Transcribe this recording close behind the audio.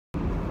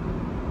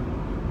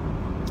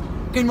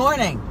Good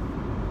morning.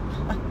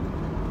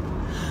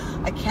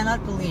 I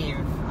cannot believe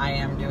I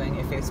am doing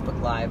a Facebook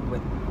Live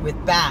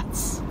with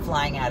bats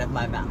flying out of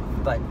my mouth.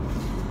 But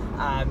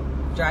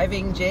I'm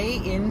driving Jay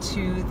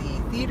into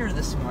the theater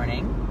this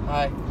morning.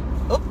 Hi.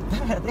 Oh,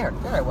 there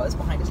I was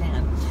behind his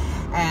hand.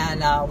 And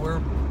we're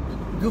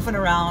goofing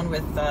around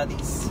with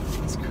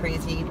these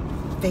crazy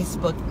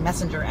Facebook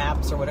Messenger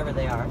apps or whatever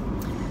they are.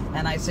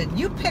 And I said,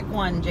 you pick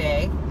one,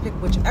 Jay. Pick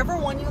whichever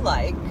one you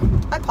like.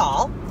 Hi,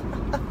 Paul.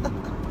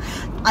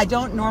 I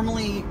don't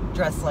normally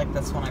dress like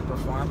this when I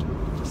perform.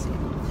 Just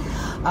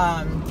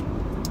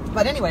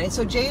but anyway,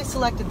 so Jay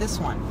selected this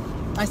one.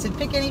 I said,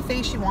 pick any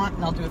face you want,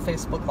 and I'll do a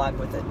Facebook Live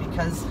with it,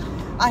 because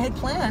I had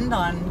planned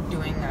on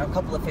doing a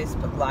couple of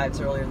Facebook Lives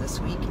earlier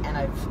this week, and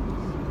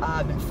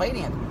I've been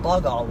fighting a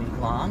bug all week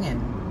long, and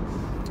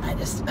I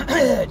just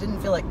didn't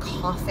feel like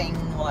coughing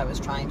while I was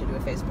trying to do a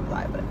Facebook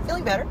Live, but I'm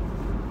feeling better,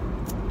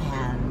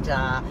 and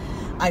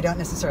I don't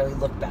necessarily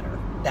look better.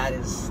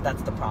 That's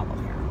the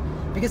problem here.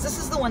 Because this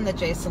is the one that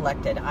Jay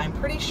selected. I'm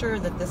pretty sure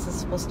that this is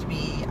supposed to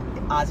be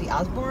Ozzy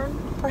Osbourne,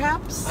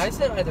 perhaps? I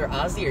said either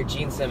Ozzy or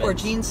Gene Simmons. Or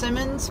Gene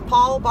Simmons.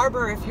 Paul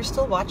Barber, if you're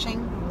still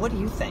watching, what do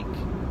you think?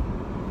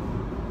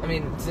 I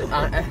mean,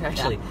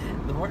 actually,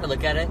 the more I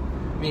look at it,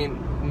 I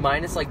mean,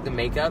 minus like the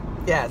makeup.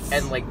 Yes.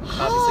 And like,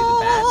 obviously the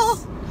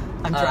bats.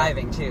 I'm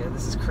driving too.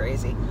 This is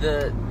crazy.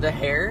 The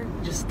hair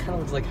just kind of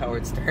looks like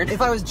Howard Stern.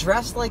 If I was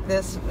dressed like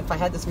this, if I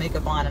had this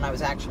makeup on and I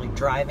was actually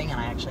driving and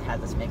I actually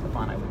had this makeup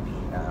on, I would be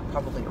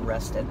probably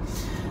arrested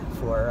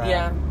for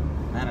yeah.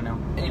 I don't know.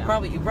 And you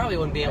probably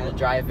wouldn't be able to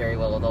drive very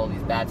well with all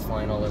these bats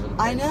flying all over the place.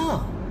 I know.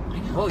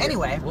 Whoa,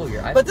 anyway,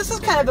 your but this is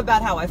kind of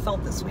about how I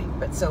felt this week.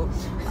 But so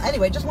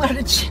anyway, just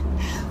wanted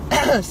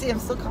to see, I'm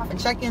still coughing.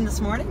 Check in this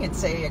morning and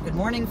say good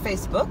morning,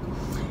 Facebook.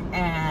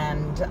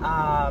 And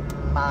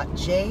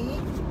Jay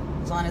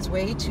is on his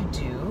way to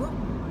do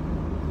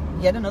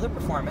yet another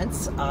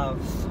performance of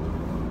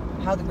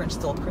How the Grinch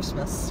Stole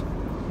Christmas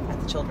at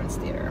the Children's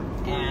Theater,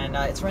 and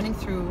it's running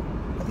through,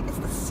 I think it's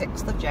the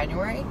 6th of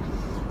January.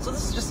 So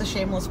this is just a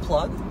shameless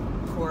plug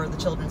for the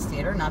Children's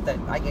Theater. Not that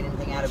I get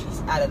anything out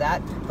of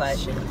that, but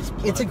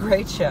it's a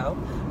great show.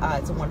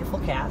 It's a wonderful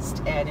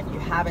cast, and if you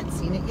haven't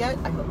seen it yet,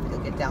 I hope you'll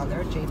get down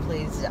there. Jay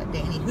plays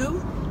Danny Who,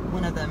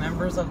 one of the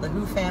members of the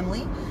Who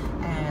family,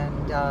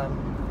 and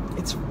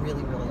it's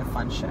really, really a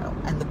fun show.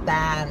 And the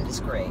band is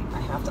great.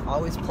 I have to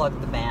always plug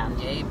the band.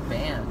 Yay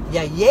band.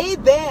 Yeah, yay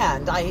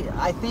band.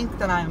 I think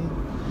that I'm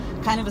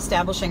kind of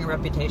establishing a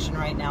reputation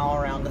right now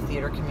around the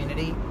theater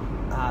community,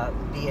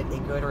 be it a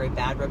good or a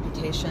bad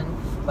reputation.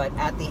 But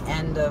at the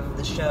end of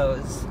the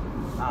shows,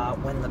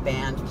 when the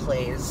band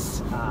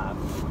plays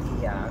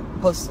the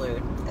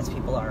postlude, as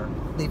people are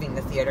leaving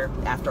the theater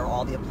after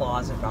all the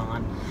applause are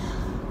gone,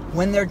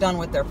 when they're done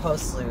with their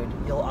postlude,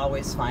 you'll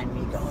always find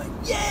me going,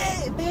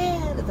 yay,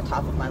 band, at the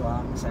top of my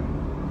lungs. And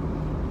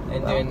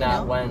doing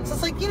that when... So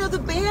it's like, the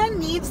band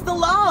needs the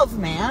love,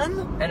 man.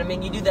 And I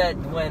mean, you do that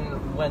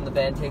when the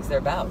band takes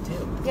their bow,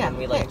 too. Yeah.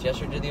 When we,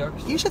 gesture to the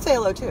orchestra. You should say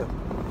hello, too.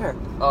 Here.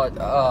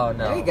 Oh,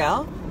 no. There you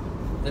go.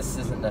 This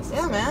isn't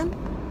necessary. Yeah, man.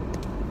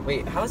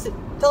 Wait, how is it...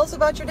 Tell us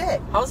about your day.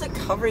 How is it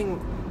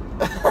covering...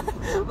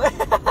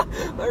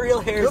 my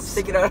real hair is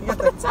sticking out. You got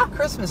the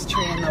Christmas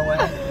tree in the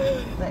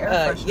way. The air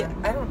freshener. Yeah,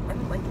 I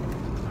don't like it.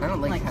 I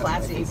don't like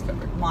classy,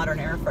 modern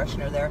air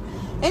freshener there.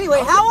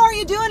 Anyway, how are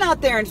you doing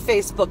out there in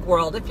Facebook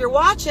world? If you're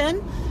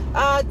watching,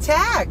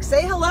 tag,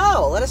 say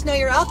hello. Let us know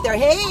you're out there.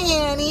 Hey,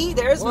 Annie,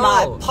 there's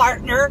my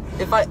partner.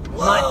 My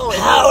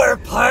power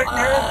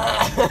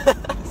partner.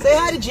 Say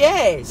hi to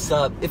Jay.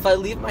 Sup? If I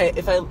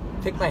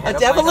pick my head a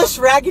up devilish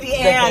Raggedy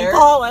Ann.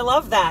 Paul, I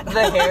love that.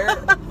 The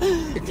hair.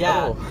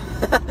 Yeah.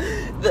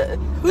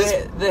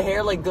 The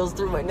hair goes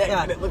through my neck,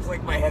 and it looks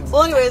like my head's...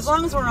 Well, anyway, as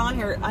long as we're on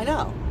here, I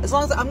know. As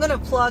long as I'm going to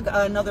plug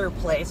another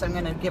place, I'm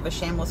going to give a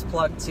shameless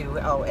plug to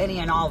any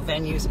and all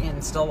venues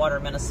in Stillwater,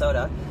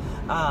 Minnesota.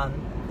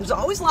 There's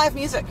always live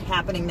music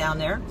happening down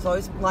there. There's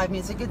always live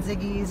music at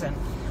Ziggy's, and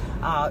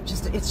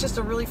it's just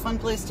a really fun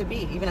place to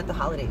be, even at the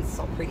holidays. It's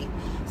all pretty.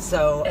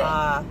 So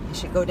you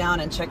should go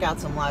down and check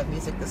out some live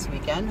music this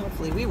weekend.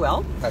 Hopefully we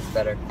will. That's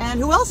better. And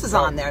who else is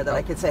on there that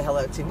I could say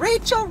hello to?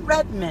 Rachel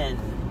Redmond.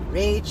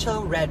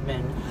 Rachel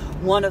Redmond,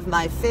 one of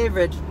my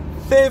favorite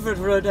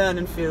Rodan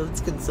and Fields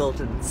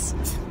consultants.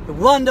 A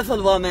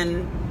wonderful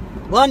woman,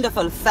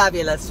 wonderful,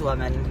 fabulous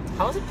woman.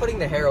 How is it putting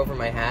the hair over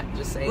my hat?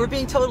 Just saying. We're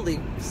being totally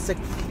sick,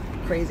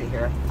 crazy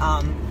here.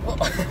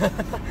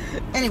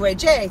 Anyway,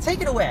 Jay,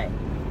 take it away.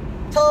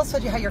 Tell us how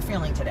you're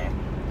feeling today.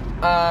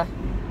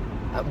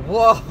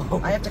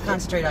 Whoa. I have to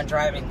concentrate on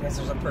driving because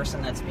there's a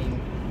person that's being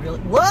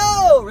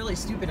really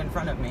stupid in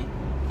front of me.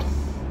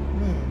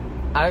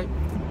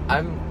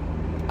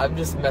 I'm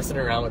just messing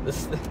around with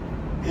this thing.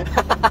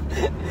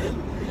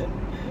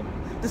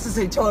 This is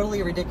a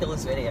totally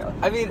ridiculous video.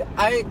 I mean,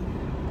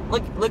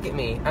 look at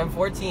me. I'm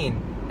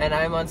 14 and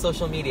I'm on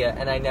social media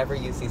and I never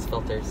use these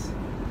filters.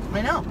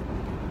 I know.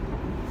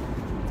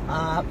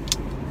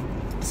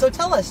 So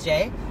tell us,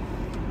 Jay.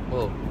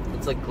 Whoa,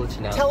 it's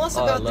glitching out. Tell us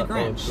about the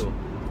Grinch.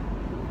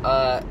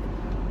 Oh,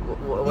 cool.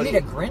 What You do need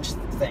a Grinch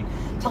thing.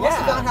 Tell us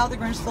Yeah. about how the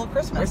Grinch stole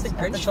Christmas Where's the at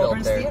Grinch the go up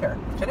Children's there? Theater.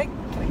 Can I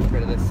get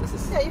rid of this? This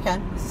is Yeah, you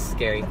can. This is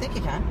scary. I think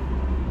you can.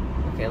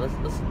 Okay, let's.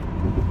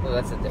 Oh,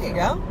 that's a different. There you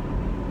go.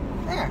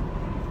 There.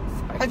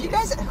 one. Have you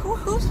guys? Who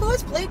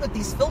has played with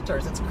these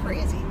filters? It's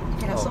crazy. You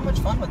can have so Oh. much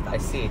fun with them. I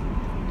see.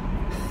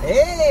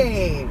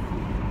 Hey,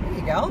 there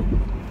you go.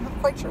 I'm not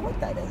quite sure what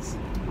that is.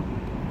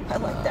 I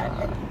like that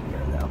head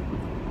here though.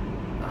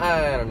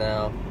 I don't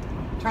know.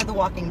 Try The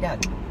Walking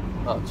Dead.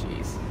 Oh,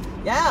 jeez.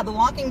 Yeah, The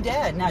Walking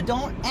Dead. Now,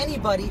 don't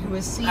anybody who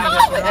has seen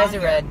Ah, it, as a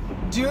red.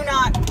 do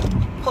not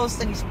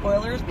post any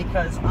spoilers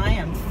because I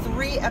am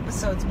 3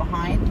 episodes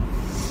behind.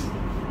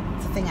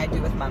 It's a thing I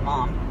do with my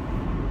mom.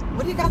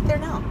 What do you got there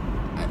now?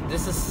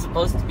 This is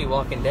supposed to be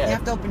Walking Dead. You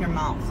have to open your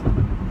mouth.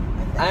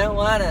 Like that. I don't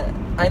wanna.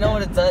 I know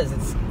what it does.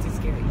 It's too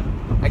scary.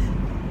 I just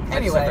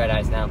Anyway. have red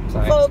eyes now.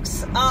 Sorry.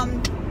 Folks,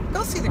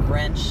 go see The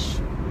Grinch.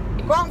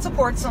 Go out and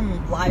support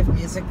some live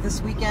music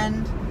this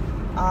weekend.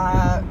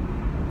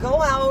 Go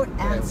out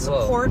and whoa.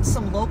 support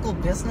some local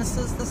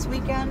businesses this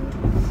weekend.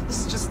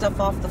 This is just stuff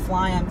off the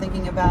fly I'm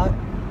thinking about.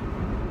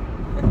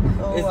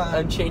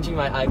 I'm changing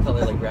my eye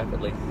color like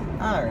rapidly.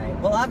 All right.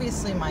 Well,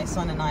 obviously, my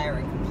son and I are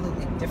in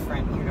completely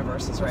different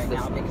universes right this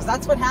now one? because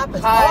that's what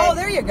happens. Hi. Oh,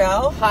 there you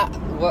go. Ha!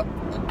 What?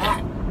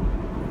 Ah!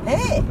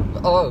 Hey,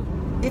 Oh!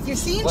 if you've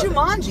seen What?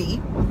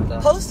 Jumanji, The-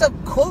 post a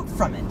quote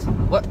from it.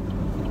 What?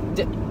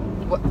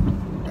 What?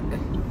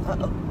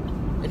 Uh-oh.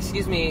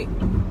 Excuse me.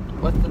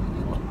 What the?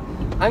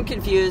 I'm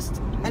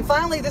confused. And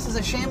finally, this is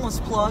a shameless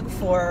plug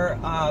for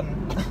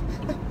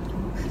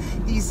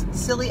these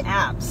silly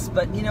apps.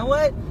 But you know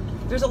what?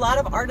 There's a lot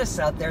of artists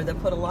out there that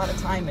put a lot of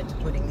time into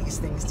putting these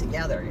things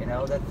together, you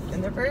know,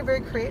 and they're very, very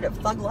creative.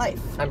 Thug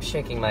Life. I'm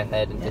shaking my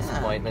head in Yeah.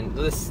 disappointment.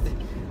 This,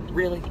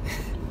 really?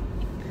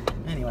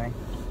 Anyway.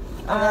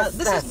 That's-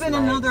 This has that's been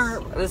nice.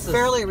 another This is-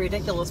 fairly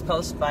ridiculous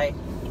post by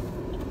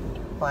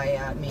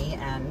me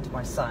and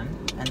my son.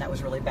 And that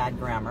was really bad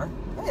grammar.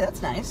 Hey,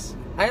 that's nice.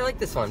 I like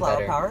this one Flower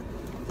better. power.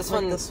 This I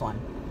like one. this one.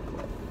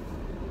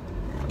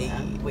 Hey,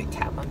 wait,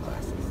 tap on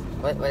glasses.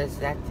 What does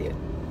that do?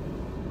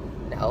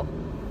 No.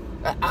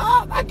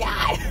 Oh my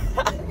God!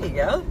 There you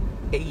go.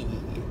 Hey,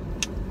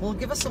 Well,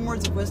 give us some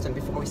words of wisdom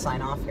before we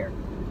sign off here.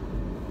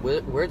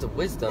 words of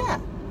wisdom. Yeah.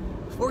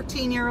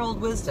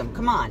 14-year-old wisdom.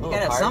 Come on. You Oh,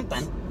 gotta have hearts?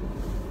 something.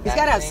 He's That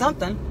gotta have thing?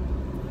 something.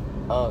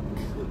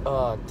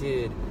 Oh,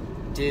 dude.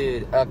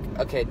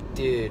 Okay,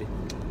 dude.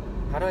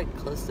 How do I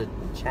close the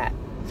chat?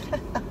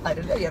 I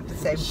don't know. You have to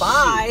say Shoot.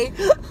 bye.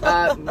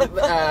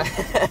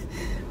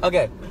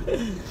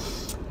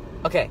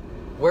 Okay.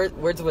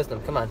 Words of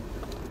wisdom. Come on.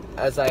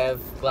 As I have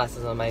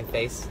glasses on my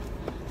face.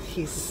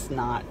 He's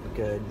not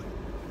good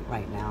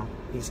right now.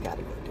 He's got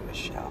to go do a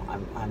show.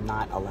 I'm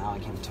not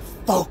allowing him to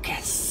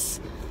focus.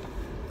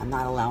 I'm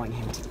not allowing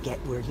him to get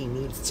where he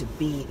needs to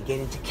be, to get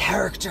into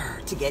character,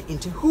 to get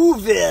into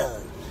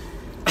Whoville.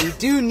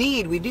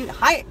 We do.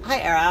 Hi,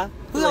 Era.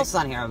 Who else is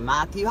on here?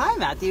 Matthew. Hi,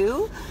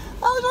 Matthew.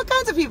 Oh, there's all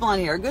kinds of people on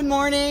here. Good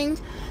morning.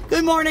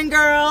 Good morning,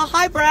 girl.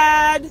 Hi,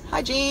 Brad.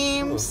 Hi,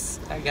 James.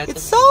 I got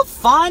It's them. so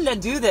fun to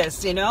do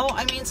this, you know?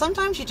 I mean,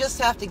 sometimes you just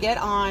have to get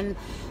on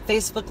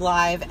Facebook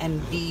Live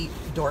and be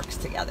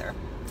dorks together.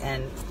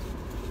 And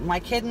my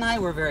kid and I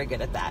were very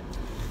good at that.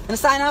 I'm going to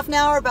sign off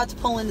now. We're about to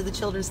pull into the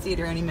Children's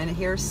Theater any minute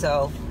here.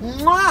 So,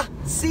 mwah!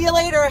 See you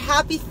later.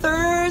 Happy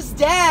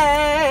Thursday.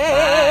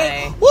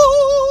 Bye. Woo!